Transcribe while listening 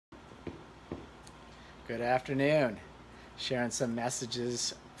Good afternoon. Sharing some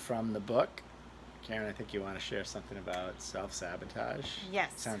messages from the book. Karen, I think you want to share something about self-sabotage.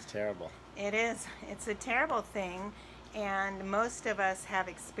 Yes, Sounds terrible. it is. It's a terrible thing, and most of us have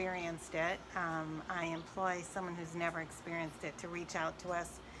experienced it. I employ someone who's never experienced it to reach out to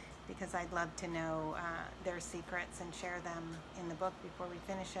us because I'd love to know their secrets and share them in the book before we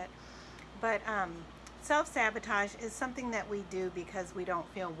finish it. But self-sabotage is something that we do because we don't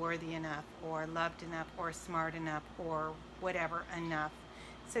feel worthy enough or loved enough or smart enough or whatever enough.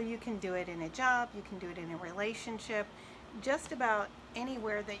 So you can do it in a job, you can do it in a relationship, just about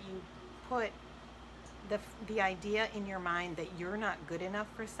anywhere that you put the idea in your mind that you're not good enough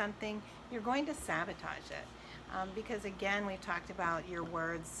for something, you're going to sabotage it. Because again, we've talked about your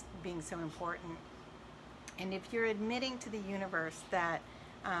words being so important. And if you're admitting to the universe that,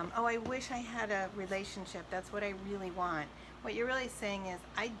 oh, I wish I had a relationship, that's what I really want, what you're really saying is,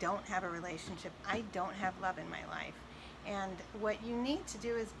 I don't have a relationship, I don't have love in my life. And what you need to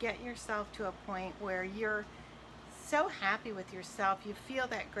do is get yourself to a point where you're so happy with yourself, you feel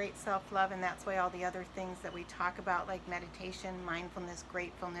that great self-love, and that's why all the other things that we talk about, like meditation, mindfulness,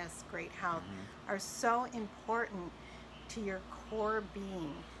 gratefulness, great health, are so important to your core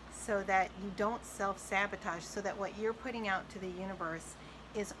being, so that you don't self-sabotage, so that what you're putting out to the universe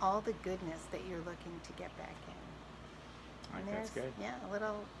is all the goodness that you're looking to get back in. And That's good. yeah, a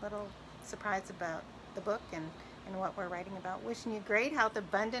little surprise about the book and what we're writing about. Wishing you great health,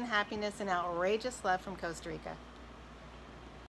 abundant happiness, and outrageous love from Costa Rica.